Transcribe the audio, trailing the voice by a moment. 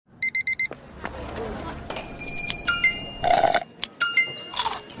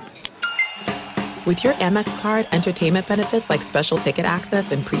With your Amex card, entertainment benefits like special ticket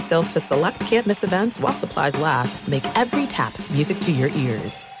access and pre-sales to select can't-miss events while supplies last make every tap music to your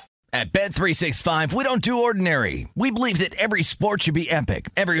ears. At Bet365, we don't do ordinary. We believe that every sport should be epic.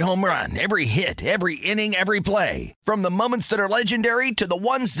 Every home run, every hit, every inning, every play. From the moments that are legendary to the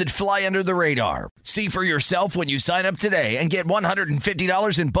ones that fly under the radar. See for yourself when you sign up today and get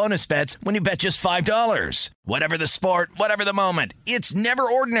 $150 in bonus bets when you bet just $5. Whatever the sport, whatever the moment, it's never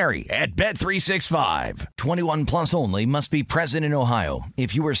ordinary at Bet365. 21 plus only. Must be present in Ohio.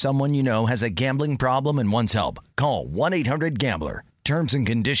 If you or someone you know has a gambling problem and wants help, call 1-800-GAMBLER. Terms and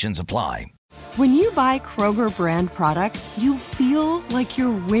conditions apply. When you buy Kroger brand products, you feel like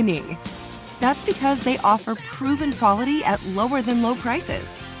you're winning. That's because they offer proven quality at lower than low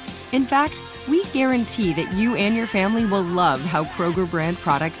prices. In fact, we guarantee that you and your family will love how Kroger brand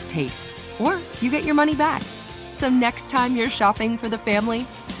products taste, or you get your money back. So next time you're shopping for the family,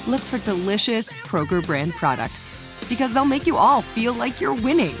 look for delicious Kroger brand products, because they'll make you all feel like you're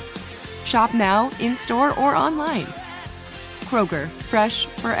winning. Shop now, in-store, or online. Kroger, fresh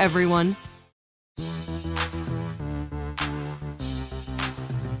for everyone.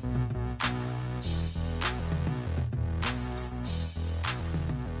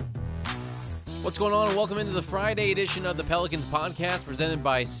 What's going on? Welcome into the Friday edition of the Pelicans podcast presented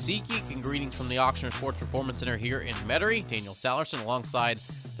by SeatGeek, and greetings from the Auctioner Sports Performance Center here in Metairie. Daniel Salerson alongside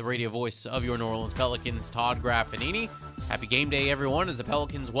the radio voice of your New Orleans Pelicans, Todd Graffinini. Happy game day, everyone, as the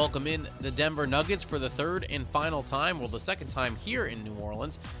Pelicans welcome in the Denver Nuggets for the third and final time, well, the second time here in New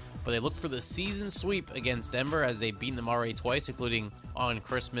Orleans. But they look for the season sweep against Denver as they've beaten them already twice, including on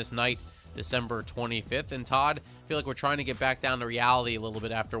Christmas night, December 25th. And Todd, I feel like we're trying to get back down to reality a little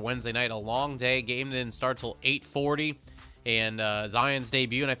bit after Wednesday night. A long day. Game didn't start till 8:40. And Zion's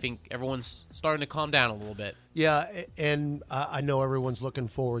debut, and I think everyone's starting to calm down a little bit. Yeah, and I know everyone's looking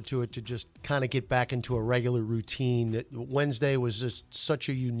forward to it, to just kind of get back into a regular routine. Wednesday was just such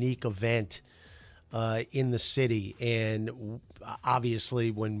a unique event in the city, and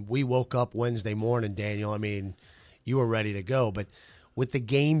obviously when we woke up Wednesday morning, Daniel, I mean, you were ready to go. But with the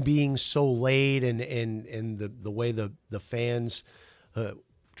game being so late and the way the fans,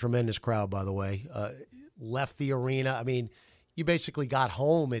 tremendous crowd, by the way, left the arena. I mean, you basically got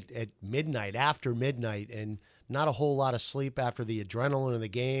home at midnight, after midnight, and not a whole lot of sleep after the adrenaline of the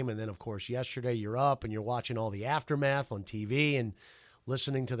game. And then, of course, yesterday you're up and you're watching all the aftermath on TV and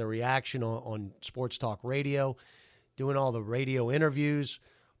listening to the reaction on Sports Talk Radio, doing all the radio interviews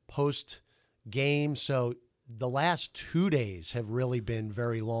post-game. So the last 2 days have really been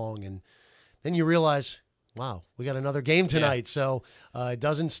very long. And then you realize, wow, we got another game tonight. Yeah. So it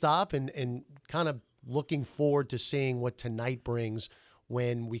doesn't stop, and kind of looking forward to seeing what tonight brings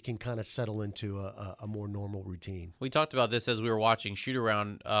when we can kind of settle into a more normal routine. We talked about this as we were watching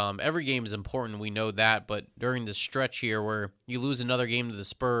shoot-around. Every game is important, we know that, but during the stretch here where you lose another game to the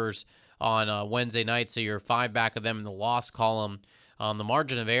Spurs on Wednesday night, so you're 5 back of them in the loss column, the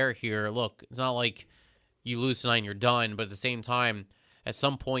margin of error here, look, it's not like you lose tonight and you're done, but at the same time, at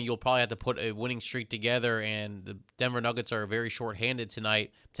some point, you'll probably have to put a winning streak together, and the Denver Nuggets are very short-handed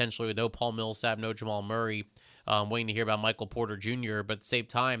tonight, potentially with no Paul Millsap, no Jamal Murray. Waiting to hear about Michael Porter Jr., but at the same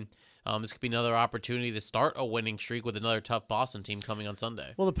time, this could be another opportunity to start a winning streak with another tough Boston team coming on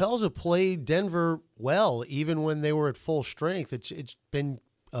Sunday. Well, the Pels have played Denver well, even when they were at full strength. It's been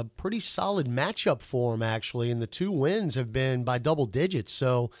a pretty solid matchup for them, actually, and the 2 wins have been by double digits.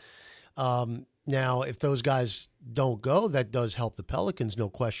 So, now, if those guys don't go, that does help the Pelicans, no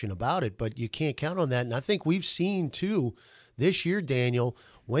question about it, but you can't count on that. And I think we've seen, too, this year, Daniel,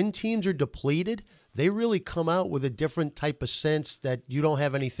 when teams are depleted, they really come out with a different type of sense that you don't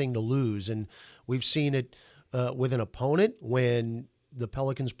have anything to lose. And we've seen it with an opponent when the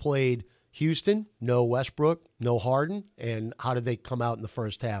Pelicans played Houston, no Westbrook, no Harden, and how did they come out in the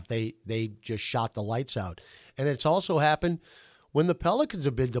first half? They just shot the lights out. And it's also happened when the Pelicans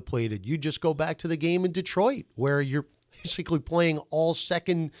have been depleted. You just go back to the game in Detroit where you're basically playing all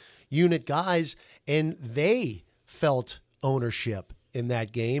second unit guys, and they felt ownership in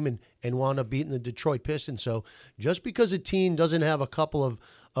that game and wound up beating the Detroit Pistons. So just because a team doesn't have a couple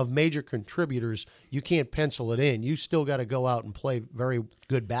of major contributors, you can't pencil it in. You still got to go out and play very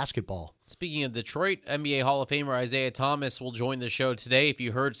good basketball. Speaking of Detroit, NBA Hall of Famer Isaiah Thomas will join the show today. If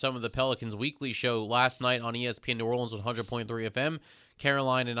you heard some of the Pelicans weekly show last night on ESPN New Orleans 100.3 FM,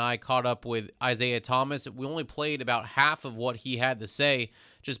 Caroline and I caught up with Isaiah Thomas. We only played about half of what he had to say,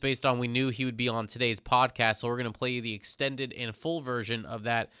 just based on we knew he would be on today's podcast. So we're going to play you the extended and full version of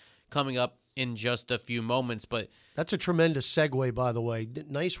that coming up in just a few moments. But that's a tremendous segue, by the way.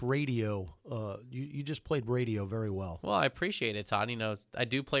 Nice radio. You just played radio very well. Well, I appreciate it, Todd. You know, I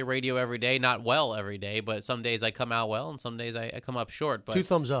do play radio every day, not well every day, but some days I come out well and some days I come up short. But 2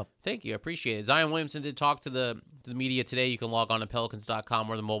 thumbs up. Thank you. I appreciate it. Zion Williamson did talk to the media today. You can log on to Pelicans.com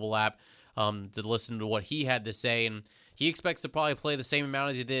or the mobile app to listen to what he had to say. And he expects to probably play the same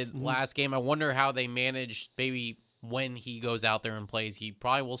amount as he did last game. I wonder how they manage maybe when he goes out there and plays. He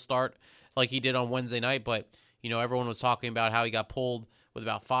probably will start like he did on Wednesday night, but you know, everyone was talking about how he got pulled with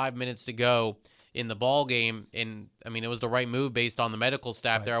about 5 minutes to go in the ball game, and I mean, it was the right move based on the medical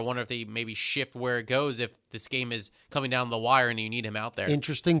staff there. I wonder if they maybe shift where it goes if this game is coming down the wire and you need him out there.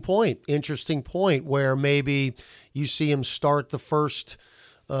 Interesting point, where maybe you see him start the first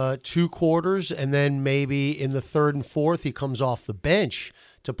 2 quarters, and then maybe in the third and fourth he comes off the bench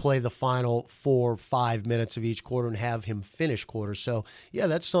to play the final 4 or 5 minutes of each quarter and have him finish quarters. So, yeah,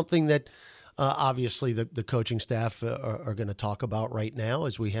 that's something that obviously the coaching staff are going to talk about right now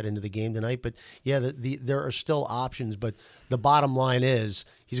as we head into the game tonight. But, yeah, there are still options. But the bottom line is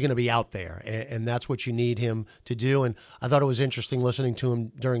he's going to be out there, and that's what you need him to do. And I thought it was interesting listening to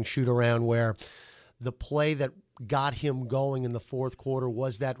him during shoot-around where the play that got him going in the fourth quarter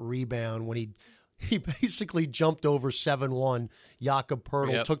was that rebound when he basically jumped over 7-1. Jakob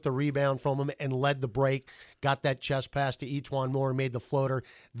Poeltl took the rebound from him and led the break, got that chest pass to E'Twaun Moore and made the floater.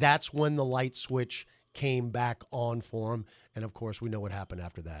 That's when the light switch came back on for him. And, of course, we know what happened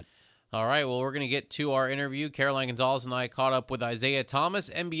after that. All right, well, we're going to get to our interview. Caroline Gonzalez and I caught up with Isaiah Thomas,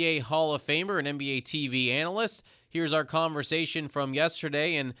 NBA Hall of Famer and NBA TV analyst. Here's our conversation from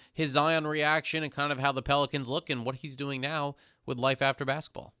yesterday and his Zion reaction and kind of how the Pelicans look and what he's doing now with life after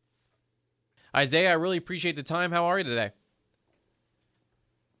basketball. Isaiah, I really appreciate the time. How are you today?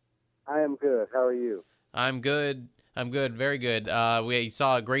 I am good. How are you? I'm good. Very good. We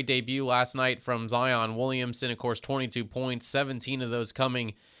saw a great debut last night from Zion Williamson. Of course, 22 points, 17 of those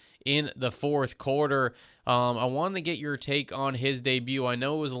coming in the fourth quarter. I wanted to get your take on his debut. I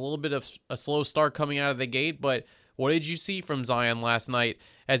know it was a little bit of a slow start coming out of the gate, but what did you see from Zion last night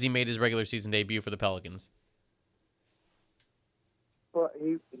as he made his regular season debut for the Pelicans? Well,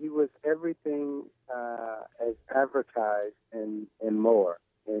 he was everything as advertised and more,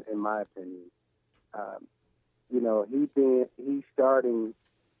 in my opinion. You know, he's starting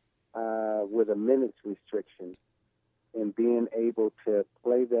with a minutes restriction, and being able to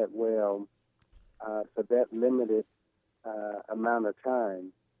play that well for that limited amount of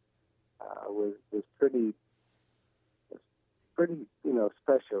time was pretty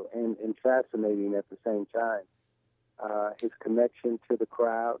special and fascinating at the same time. His connection to the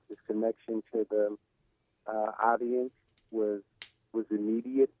crowd, his connection to the audience was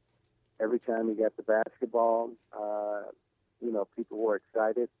immediate. Every time he got the basketball, people were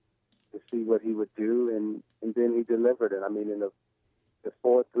excited to see what he would do, and then he delivered it. I mean, in the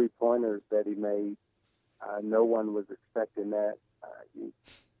 4 3-pointers that he made, no one was expecting that.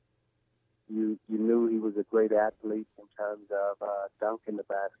 You knew he was a great athlete in terms of dunking the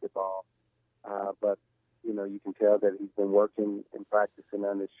basketball, but you can tell that he's been working and practicing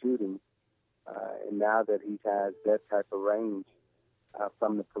on his shooting, and now that he has that type of range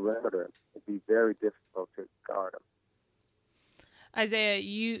from the perimeter, it'd be very difficult to guard him. Isaiah,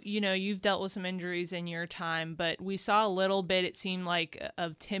 you've dealt with some injuries in your time, but we saw a little bit, it seemed like,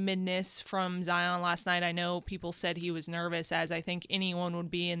 of timidness from Zion last night. I know people said he was nervous, as I think anyone would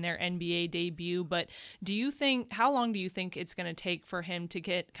be in their NBA debut, but how long do you think it's going to take for him to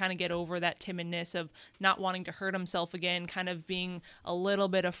get over that timidness of not wanting to hurt himself again, kind of being a little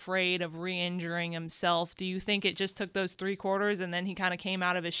bit afraid of re-injuring himself? Do you think it just took those 3 quarters and then he kind of came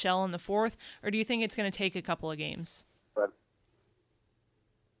out of his shell in the fourth, or do you think it's going to take a couple of games?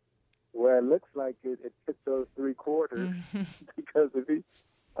 Well, it looks like it took those 3 quarters because if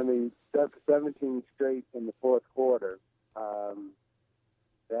 17 straight in the fourth quarter,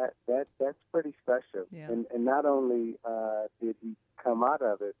 that's pretty special. Yeah. And not only did he come out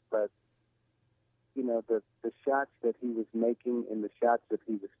of it, but the shots that he was making and the shots that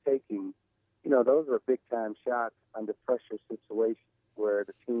he was taking, those were big time shots under pressure situations where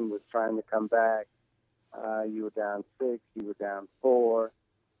the team was trying to come back. You were down 6, you were down 4.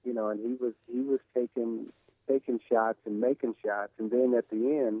 And he was taking shots and making shots, and then at the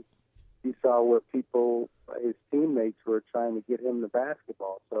end, you saw where his teammates were trying to get him the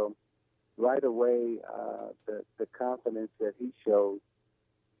basketball. So right away, the confidence that he showed,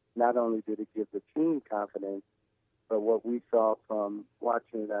 not only did it give the team confidence, but what we saw from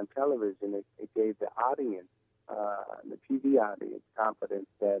watching it on television, it gave the audience, the TV audience, confidence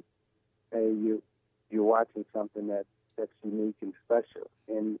that hey, you're watching something that's unique and special.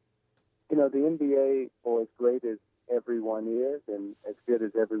 And the NBA, for as great as everyone is and as good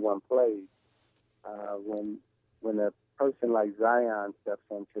as everyone plays, when a person like Zion steps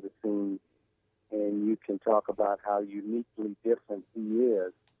onto the scene and you can talk about how uniquely different he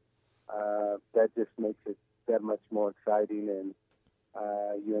is, that just makes it that much more exciting, and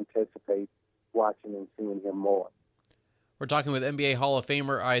you anticipate watching and seeing him more. We're talking with NBA Hall of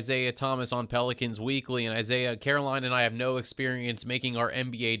Famer Isaiah Thomas on Pelicans Weekly. And Isaiah, Caroline and I have no experience making our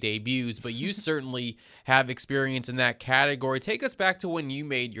NBA debuts, but you certainly have experience in that category. Take us back to when you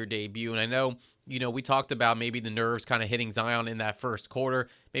made your debut. And I know, we talked about maybe the nerves kind of hitting Zion in that first quarter,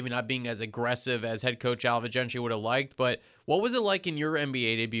 maybe not being as aggressive as head coach Alvin Gentry would have liked. But what was it like in your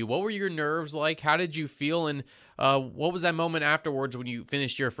NBA debut? What were your nerves like? How did you feel? And what was that moment afterwards when you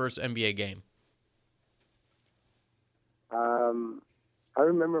finished your first NBA game? I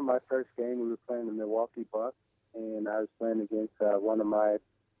remember my first game. We were playing the Milwaukee Bucks, and I was playing against one of my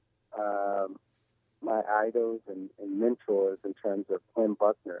idols and mentors in terms of Quinn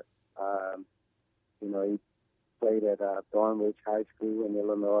Buckner. He played at Thornridge High School in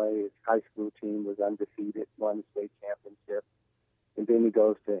Illinois. His high school team was undefeated, won the state championship. And then he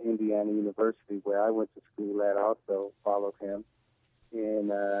goes to Indiana University, where I went to school at, also followed him.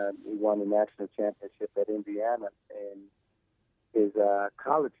 And he won the national championship at Indiana. And his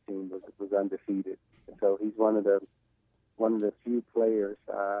college team was undefeated. And so he's one of the few players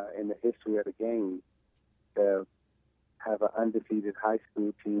in the history of the game to have an undefeated high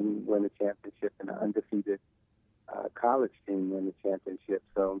school team win a championship and an undefeated college team win the championship.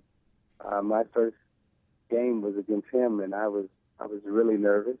 So my first game was against him, and I was really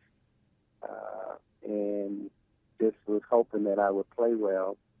nervous and just was hoping that I would play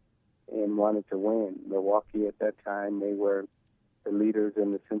well and wanted to win. Milwaukee at that time, they were the leaders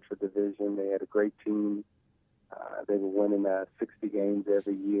in the Central Division. They had a great team. They were winning 60 games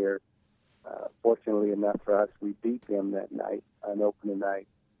every year. Fortunately enough for us, we beat them that night, on opening night,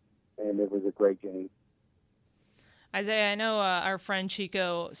 and it was a great game. Isaiah, I know our friend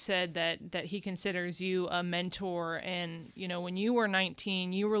Chico said that he considers you a mentor, and when you were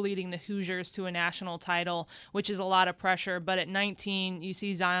 19, you were leading the Hoosiers to a national title, which is a lot of pressure. But at 19, you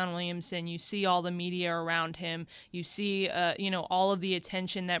see Zion Williamson, you see all the media around him, you see all of the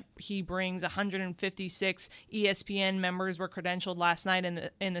attention that he brings. 156 ESPN members were credentialed last night in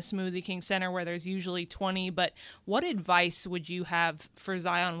the Smoothie King Center, where there's usually 20. But what advice would you have for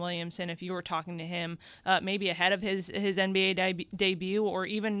Zion Williamson if you were talking to him, maybe ahead of his NBA debut, or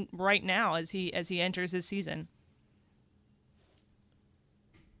even right now as he enters his season?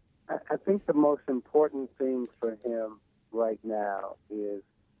 I think the most important thing for him right now is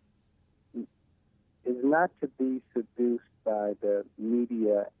not to be seduced by the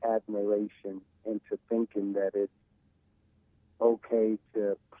media admiration into thinking that it's okay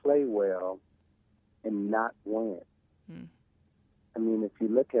to play well and not win. I mean, if you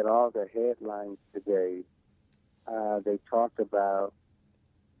look at all the headlines today, they talked about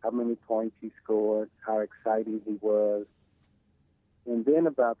how many points he scored, how exciting he was. And then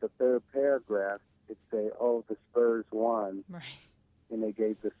about the third paragraph, it say, oh, the Spurs won. Right. And they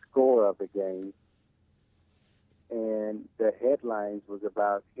gave the score of the game. And the headlines was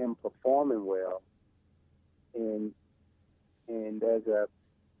about him performing well. And as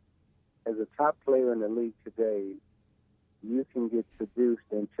a top player in the league today, you can get seduced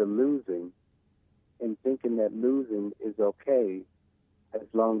into losing and thinking that losing is okay as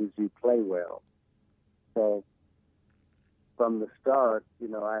long as you play well. So from the start,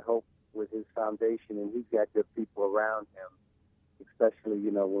 I hope with his foundation, and he's got good people around him, especially,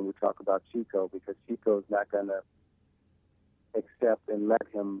 when we talk about Chico, because Chico's not going to accept and let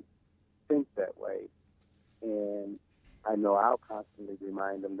him think that way. And I know I'll constantly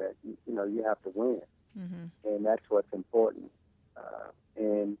remind him that, you have to win. Mm-hmm. And that's what's important.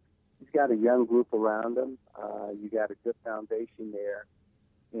 And he's got a young group around him. You got a good foundation there,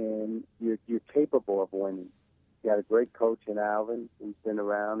 and you're capable of winning. You got a great coach in Alvin who's been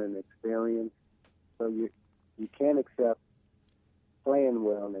around and experienced. So you can't accept playing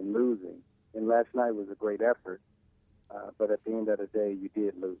well and losing. And last night was a great effort, but at the end of the day, you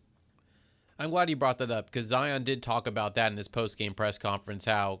did lose. I'm glad you brought that up, because Zion did talk about that in his post-game press conference,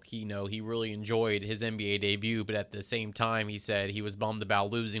 how he really enjoyed his NBA debut, but at the same time he said he was bummed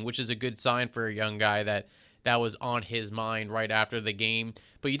about losing, which is a good sign for a young guy that was on his mind right after the game.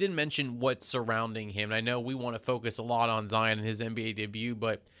 But you didn't mention what's surrounding him. And I know we want to focus a lot on Zion and his NBA debut,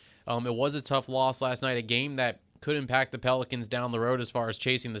 but it was a tough loss last night, a game that could impact the Pelicans down the road as far as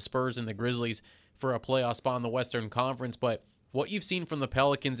chasing the Spurs and the Grizzlies for a playoff spot in the Western Conference. But what you've seen from the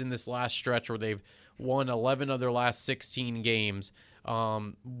Pelicans in this last stretch where they've won 11 of their last 16 games.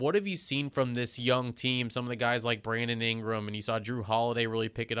 What have you seen from this young team? Some of the guys like Brandon Ingram, and you saw Drew Holiday really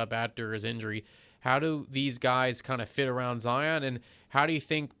pick it up after his injury. How do these guys kind of fit around Zion, and how do you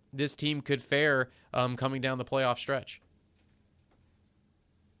think this team could fare coming down the playoff stretch?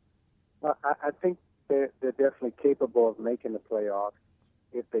 Well, I think they're definitely capable of making the playoffs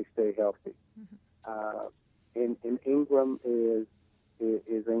if they stay healthy. And Ingram is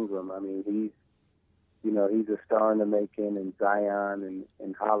Ingram. I mean, he's a star in the making, and Zion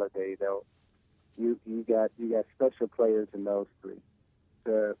and Holiday. Though you got special players in those three.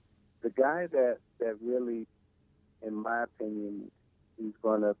 The guy that really, in my opinion, he's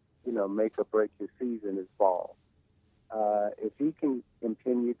going to make or break his season is Ball. If he can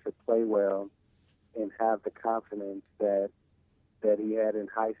continue to play well and have the confidence that he had in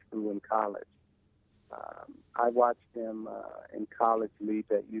high school and college. I watched him in college lead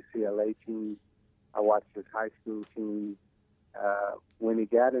that UCLA team. I watched his high school team. When he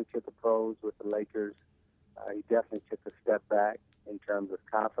got into the pros with the Lakers, he definitely took a step back in terms of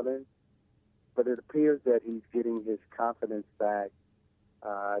confidence. But it appears that he's getting his confidence back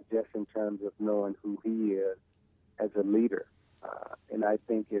just in terms of knowing who he is as a leader. And I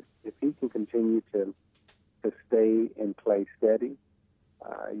think if he can continue to stay and play steady,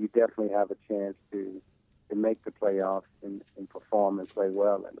 you definitely have a chance to make the playoffs and perform and play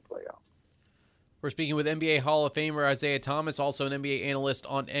well in the playoffs. We're speaking with NBA Hall of Famer Isaiah Thomas, also an NBA analyst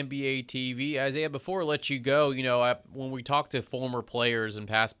on NBA TV. Isaiah, before I let you go, when we talk to former players and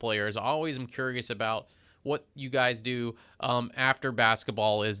past players, I always am curious about what you guys do after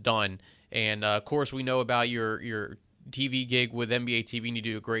basketball is done. And, of course, we know about your TV gig with NBA TV, and you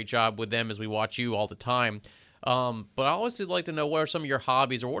do a great job with them as we watch you all the time. But I always would like to know, what are some of your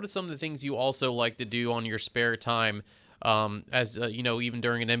hobbies, or what are some of the things you also like to do on your spare time, even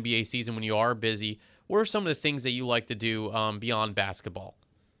during an NBA season when you are busy? What are some of the things that you like to do beyond basketball?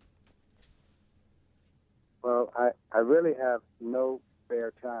 Well, I really have no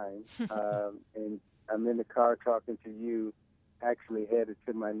spare time, and I'm in the car talking to you, actually headed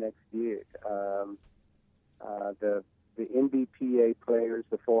to my next gig. The NBPA players,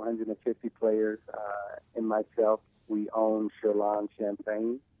 the 450 players, and myself, we own Shirlan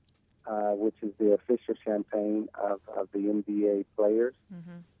Champagne, which is the official champagne of the NBA players.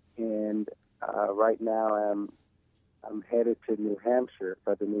 Mm-hmm. And right now I'm headed to New Hampshire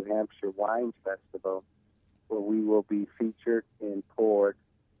for the New Hampshire Wines Festival, where we will be featured and poured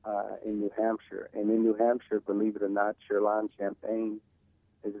in New Hampshire. And in New Hampshire, believe it or not, Shirlan Champagne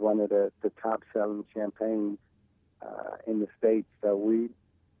is one of the top-selling champagnes in the States. So we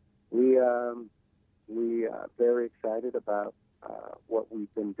are very excited about what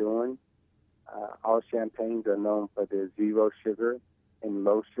we've been doing. Our champagnes are known for their zero sugar and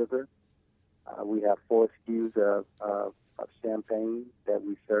low sugar. We have 4 SKUs of champagne that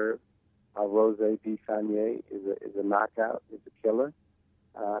we serve. Our Rosé de Sanier is a knockout, is a killer.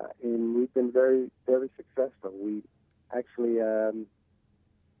 And we've been very, very successful. We actually,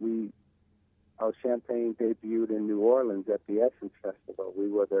 our champagne debuted in New Orleans at the Essence Festival.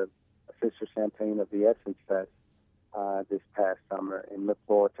 We were the official champagne of the Essence Fest this past summer, and look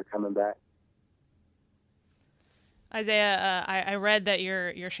forward to coming back. Isaiah, I read that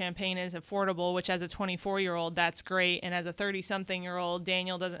your champagne is affordable, which as a 24-year-old, that's great. And as a 30-something-year-old,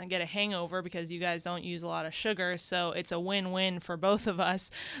 Daniel doesn't get a hangover because you guys don't use a lot of sugar. So it's a win-win for both of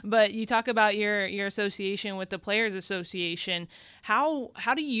us. But you talk about your association with the Players Association. How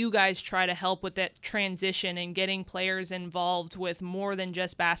do you guys try to help with that transition and getting players involved with more than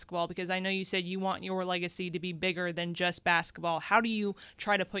just basketball? Because I know you said you want your legacy to be bigger than just basketball. How do you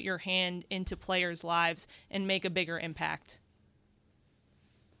try to put your hand into players' lives and make a bigger impact?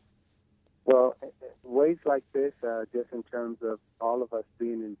 Well, ways like this, just in terms of all of us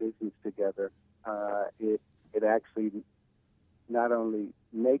being in business together, it actually not only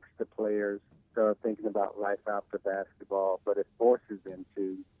makes the players start thinking about life after basketball, but it forces them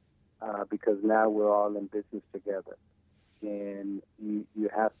to, because now we're all in business together. And you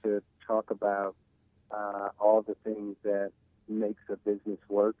have to talk about all the things that makes a business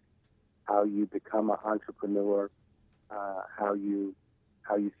work, how you become an entrepreneur, how you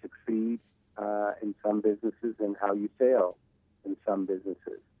succeed in some businesses, and how you fail in some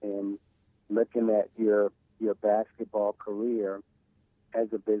businesses. And looking at your basketball career as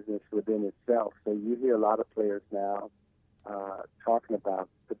a business within itself. So you hear a lot of players now talking about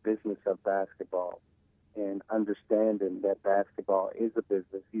the business of basketball and understanding that basketball is a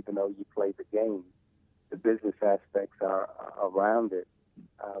business, even though you play the game. The business aspects are around it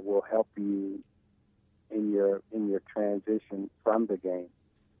will help you in your transition from the game.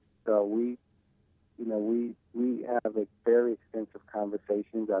 So we have a very extensive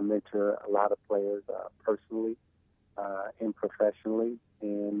conversations. I mentor a lot of players personally and professionally,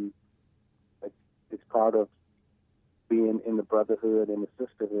 and it's part of being in the brotherhood and the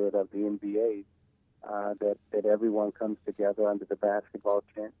sisterhood of the NBA that everyone comes together under the basketball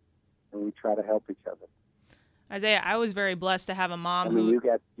tent, and we try to help each other. Isaiah, I was very blessed to have a mom I mean, who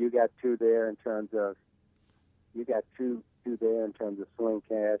you got two there in terms of Swing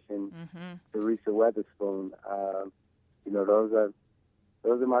Cash and Teresa Weatherspoon.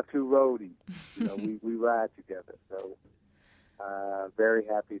 Those are my two roadies. We ride together. So very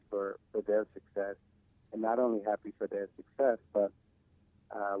happy for their success, and not only happy for their success, but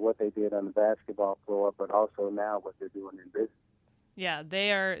what they did on the basketball floor, but also now what they're doing in business. Yeah,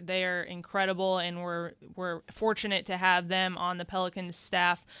 they are incredible, and we're fortunate to have them on the Pelicans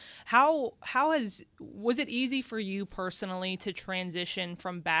staff. Was it easy for you personally to transition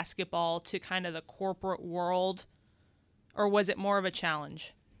from basketball to kind of the corporate world, or was it more of a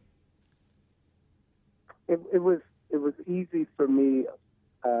challenge? It was easy for me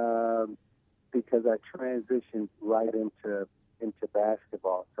because I transitioned right into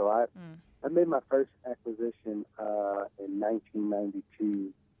basketball. So I made my first acquisition in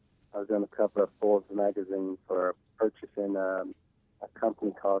 1992. I was on the cover of Forbes magazine for purchasing a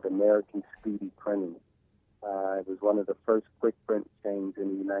company called American Speedy Printing. It was one of the first quick print chains in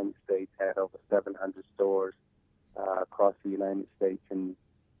the United States, had over 700 stores across the United States. And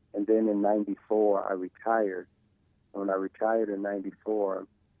then in 94, I retired. When I retired in 94,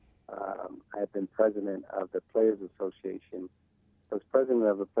 I had been president of the Players Association. I was president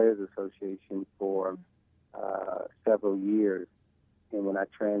of the Players Association for several years, and when I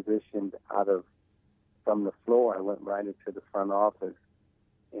transitioned from the floor, I went right into the front office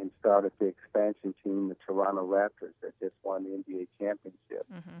and started the expansion team, the Toronto Raptors, that just won the NBA championship.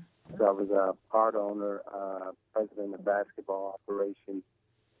 So I was a part owner, president of basketball operations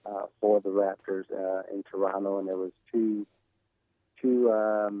for the Raptors in Toronto, and there was two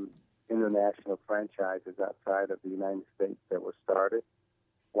international franchises outside of the United States that were started.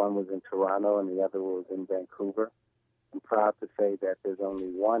 One was in Toronto and the other was in Vancouver. I'm proud to say that there's only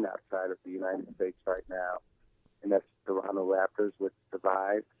one outside of the United States right now, and that's the Toronto Raptors, which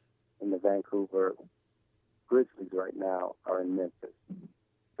survived, and the Vancouver Grizzlies right now are in Memphis.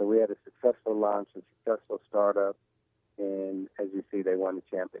 So we had a successful launch, a successful startup, and as you see, they won the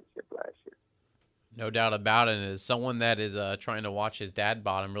championship last year. No doubt about it. And as someone that is trying to watch his dad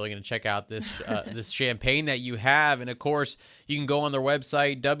bod, I'm really going to check out this this champagne that you have. And, of course, you can go on their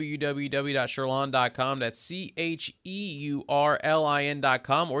website, www.Sherlin.com. That's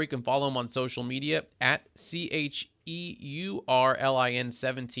CHEURLIN.com. Or you can follow them on social media at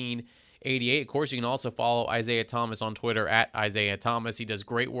CHEURLIN1788. Of course, you can also follow Isaiah Thomas on Twitter at Isaiah Thomas. He does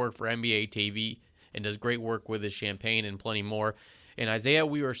great work for NBA TV and does great work with his champagne and plenty more. And Isaiah,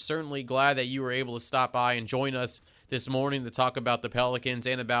 we are certainly glad that you were able to stop by and join us this morning to talk about the Pelicans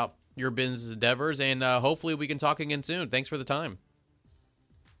and about your business endeavors. And hopefully we can talk again soon. Thanks for the time.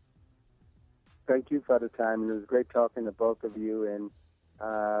 Thank you for the time. It was great talking to both of you. And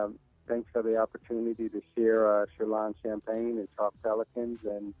thanks for the opportunity to share Sherlin Champagne and talk Pelicans.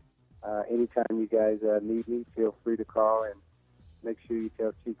 And anytime you guys need me, feel free to call and make sure you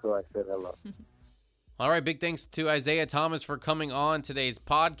tell Chico I said hello. All right, big thanks to Isaiah Thomas for coming on today's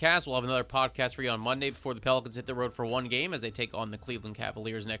podcast. We'll have another podcast for you on Monday before the Pelicans hit the road for one game as they take on the Cleveland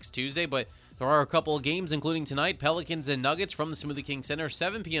Cavaliers next Tuesday. But there are a couple of games, including tonight, Pelicans and Nuggets from the Smoothie King Center,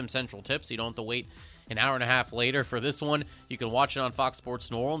 7 p.m. Central tip, so you don't have to wait an hour and a half later for this one. You can watch it on Fox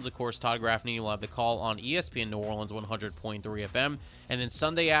Sports New Orleans. Of course, Todd Grafney will have the call on ESPN New Orleans 100.3 FM. And then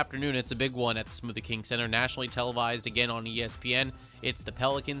Sunday afternoon, it's a big one at the Smoothie King Center, nationally televised again on ESPN. It's the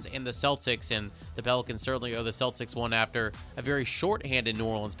Pelicans and the Celtics, and the Pelicans certainly are the Celtics one after a very shorthanded New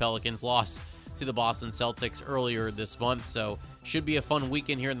Orleans Pelicans loss to the Boston Celtics earlier this month. So should be a fun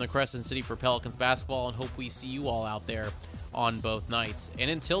weekend here in the Crescent City for Pelicans basketball, and hope we see you all out there on both nights.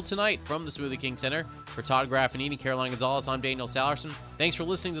 And until tonight, from the Smoothie King Center, for Todd Graffanini, Caroline Gonzalez, I'm Daniel Salerson. Thanks for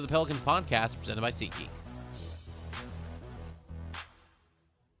listening to the Pelicans podcast presented by SeatGeek.